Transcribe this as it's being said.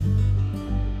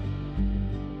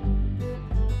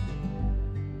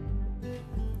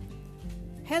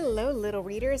Hello, little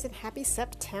readers, and happy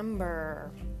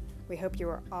September. We hope you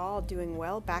are all doing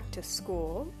well back to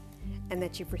school and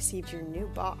that you've received your new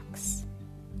box.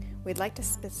 We'd like to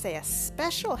say a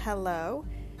special hello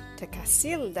to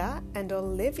Casilda and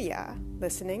Olivia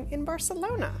listening in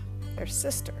Barcelona. They're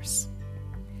sisters.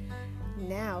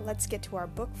 Now let's get to our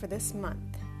book for this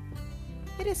month.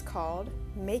 It is called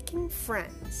Making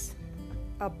Friends,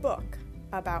 a book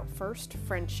about first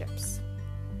friendships.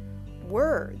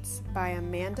 Words by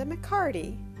Amanda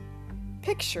McCarty.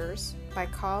 Pictures by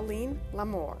Colleen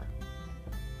Lamour.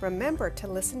 Remember to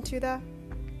listen to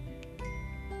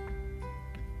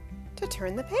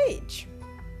turn the page.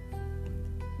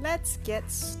 Let's get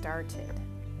started.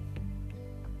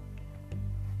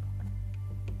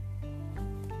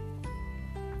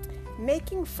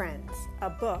 Making Friends, a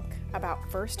book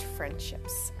about first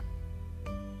friendships.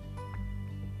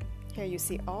 Here you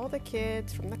see all the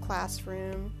kids from the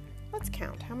classroom. Let's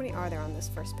count. How many are there on this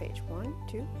first page? 1,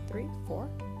 2, 3, 4,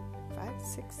 5,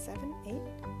 6, 7, 8,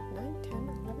 9, 10,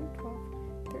 11, 12,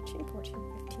 13, 14,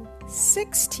 15,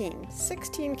 16.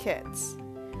 16 kids.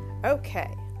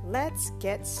 Okay, let's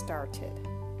get started.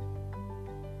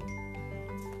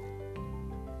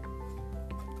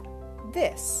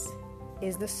 This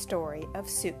is the story of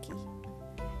Suki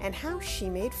and how she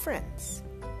made friends.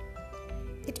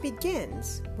 It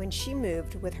begins when she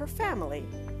moved with her family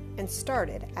and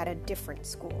started at a different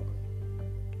school.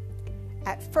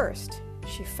 At first,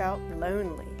 she felt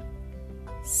lonely,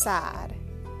 sad,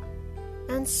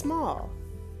 and small.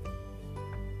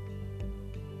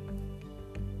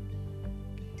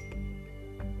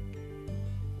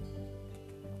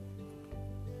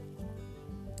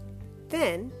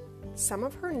 Then, some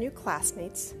of her new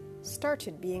classmates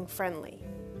started being friendly.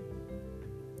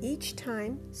 Each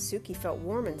time, Suki felt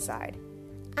warm inside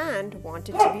and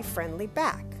wanted to be friendly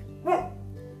back.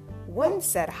 One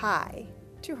said hi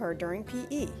to her during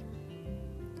PE.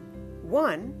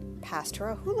 One passed her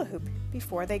a hula hoop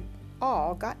before they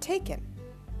all got taken.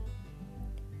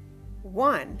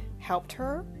 One helped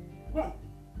her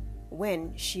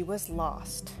when she was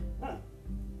lost.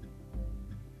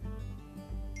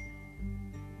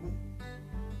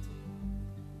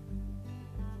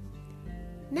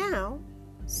 Now,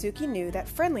 Suki knew that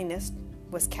friendliness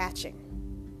was catching.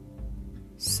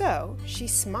 So she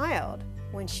smiled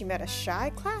when she met a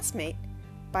shy classmate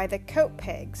by the coat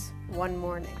pegs one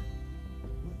morning.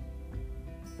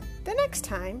 The next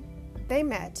time they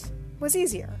met was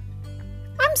easier.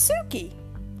 I'm Suki.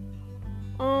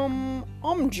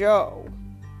 I'm Joe.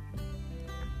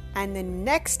 And the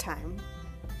next time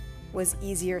was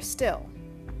easier still.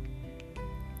 Do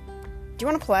you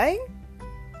want to play?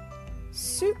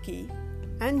 Suki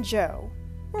and Joe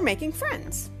were making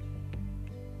friends.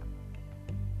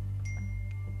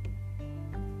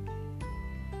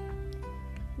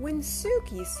 When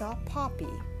Suki saw Poppy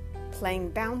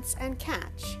playing bounce and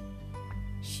catch,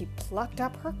 she plucked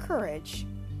up her courage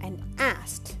and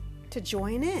asked to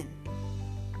join in.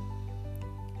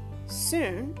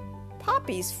 Soon,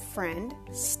 Poppy's friend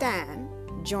Stan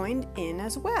joined in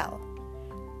as well,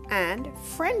 and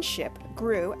friendship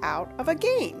grew out of a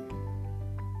game.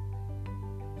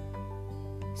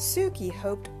 Suki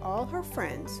hoped all her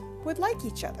friends would like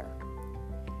each other.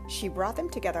 She brought them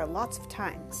together lots of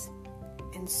times,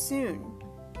 and soon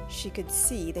she could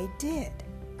see they did.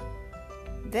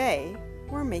 They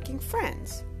were making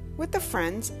friends with the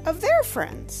friends of their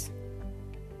friends.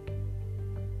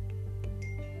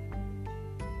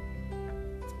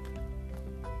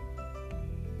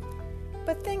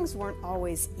 But things weren't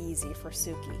always easy for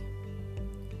Suki.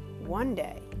 One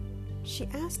day, she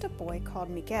asked a boy called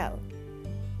Miguel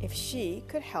if she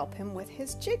could help him with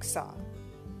his jigsaw.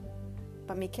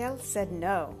 But Miguel said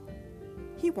no.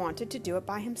 He wanted to do it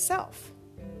by himself.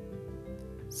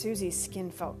 Susie's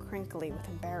skin felt crinkly with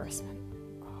embarrassment.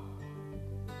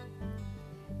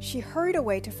 She hurried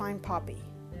away to find Poppy.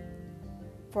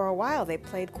 For a while they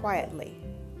played quietly.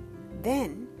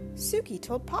 Then Suki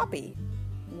told Poppy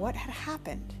what had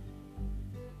happened.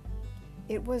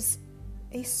 It was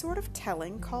a sort of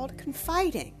telling called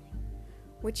confiding,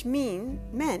 which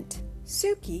meant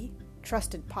Suki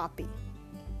trusted Poppy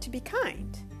to be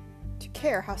kind, to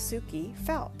care how Suki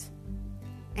felt,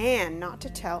 and not to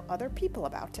tell other people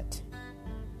about it.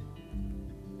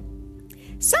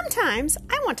 Sometimes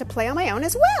I want to play on my own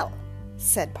as well,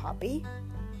 said Poppy.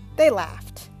 They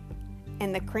laughed,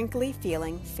 and the crinkly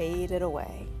feeling faded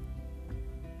away.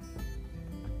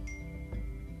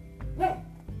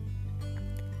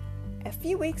 A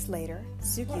few weeks later,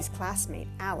 Suki's classmate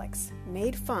Alex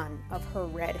made fun of her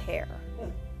red hair.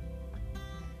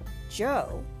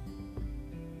 Joe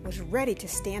was ready to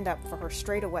stand up for her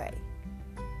straight away.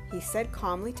 he said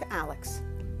calmly to Alex,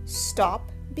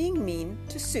 "Stop being mean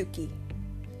to Suki."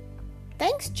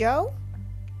 "Thanks, Joe."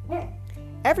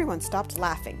 Everyone stopped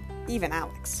laughing, even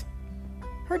Alex.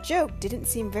 Her joke didn't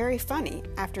seem very funny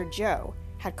after Joe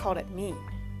had called it mean.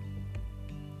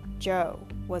 Joe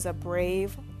was a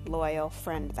brave, loyal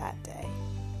friend that day.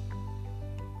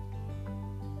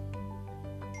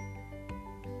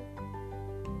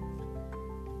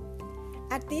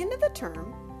 At the end of the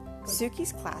term,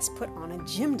 Suki's class put on a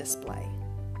gym display.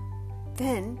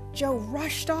 Then Joe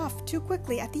rushed off too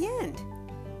quickly at the end.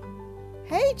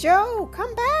 "Hey, Joe,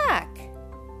 come back!"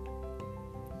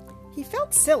 He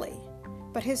felt silly,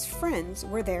 but his friends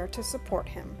were there to support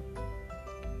him.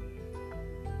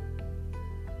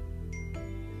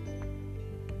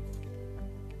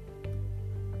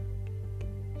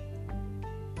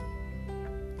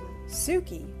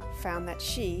 Suki found that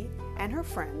she and her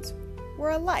friends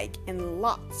were alike in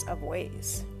lots of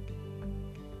ways.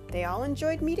 They all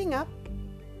enjoyed meeting up,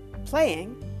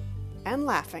 playing and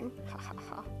laughing,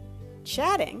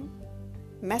 chatting,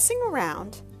 messing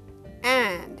around,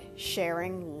 and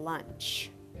sharing lunch.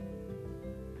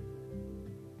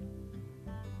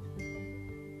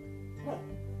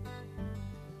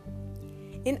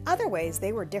 In other ways,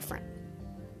 they were different.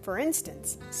 For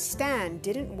instance, Stan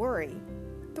didn't worry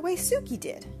the way Suki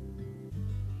did.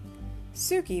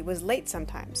 Suki was late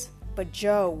sometimes, but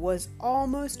Joe was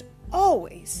almost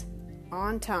always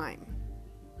on time.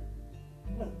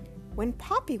 When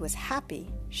Poppy was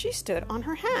happy, she stood on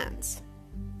her hands.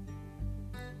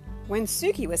 When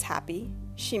Suki was happy,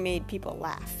 she made people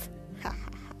laugh.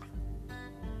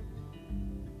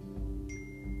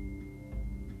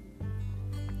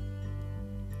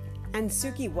 And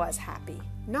Suki was happy.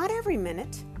 Not every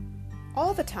minute,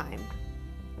 all the time.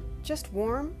 Just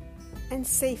warm and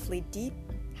safely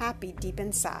happy deep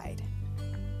inside.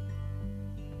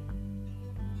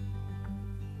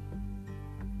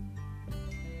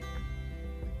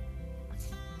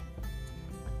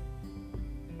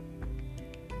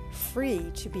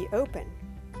 Free to be open,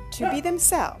 to be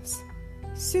themselves,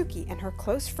 Suki and her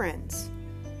close friends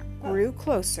grew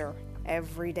closer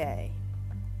every day.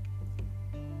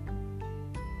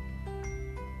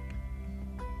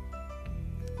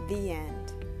 The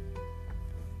end.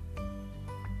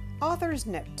 Author's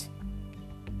note.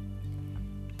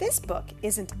 This book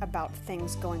isn't about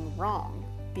things going wrong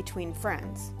between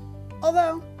friends,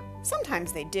 although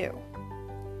sometimes they do.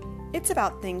 It's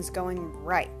about things going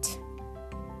right.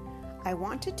 I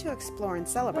wanted to explore and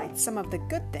celebrate some of the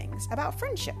good things about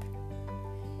friendship.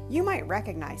 You might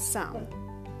recognize some,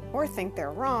 or think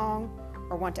they're wrong,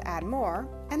 or want to add more,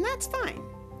 and that's fine.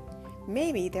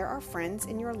 Maybe there are friends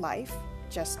in your life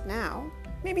just now,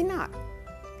 maybe not.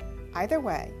 Either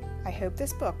way, I hope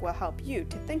this book will help you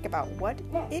to think about what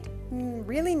it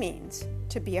really means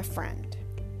to be a friend.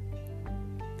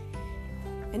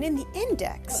 And in the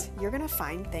index, you're going to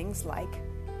find things like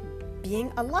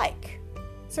being alike.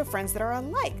 So friends that are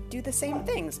alike do the same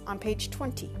things on page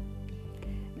 20.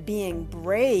 Being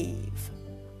brave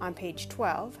on page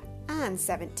 12 and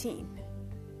 17.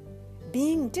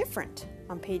 Being different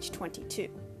on page 22.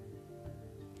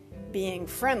 Being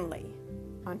friendly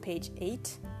on page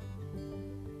 8,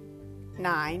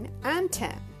 9, and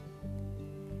 10.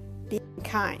 Being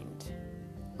kind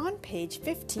on page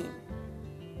 15.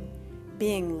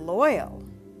 Being loyal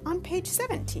on page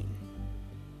 17.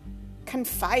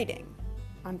 Confiding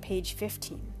on page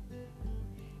 15.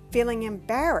 Feeling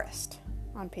embarrassed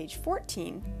on page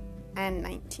 14 and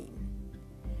 19.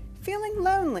 Feeling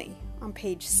lonely on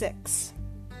page 6.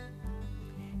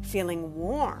 Feeling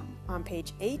warm on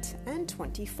page 8 and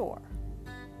 24.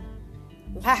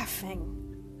 Laughing,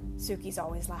 Suki's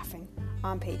always laughing,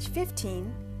 on page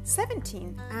 15,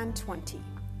 17, and 20.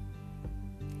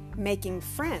 Making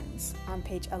friends on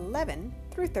page 11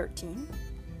 through 13.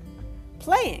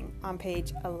 Playing on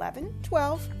page 11,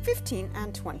 12, 15,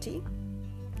 and 20.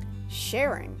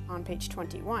 Sharing on page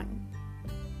 21.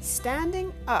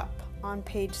 Standing up on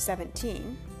page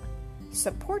 17.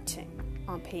 Supporting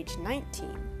on page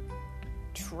 19.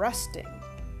 Trusting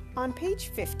on page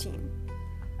 15.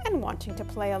 And wanting to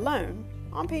play alone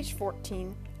on page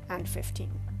 14 and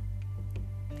 15.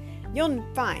 You'll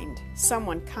find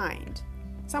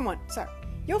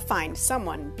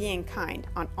someone being kind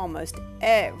on almost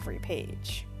every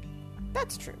page.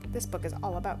 That's true. This book is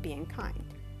all about being kind.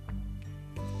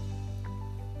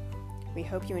 We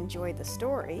hope you enjoyed the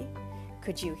story.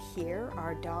 Could you hear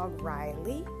our dog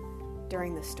Riley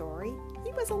during the story?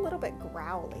 He was a little bit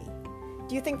growly.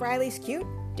 Do you think Riley's cute?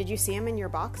 Did you see him in your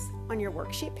box on your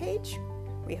worksheet page?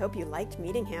 We hope you liked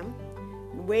meeting him.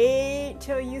 Wait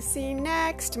till you see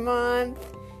next month.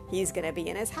 He's going to be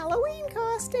in his Halloween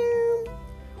costume.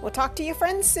 We'll talk to you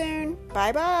friends soon.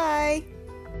 Bye-bye.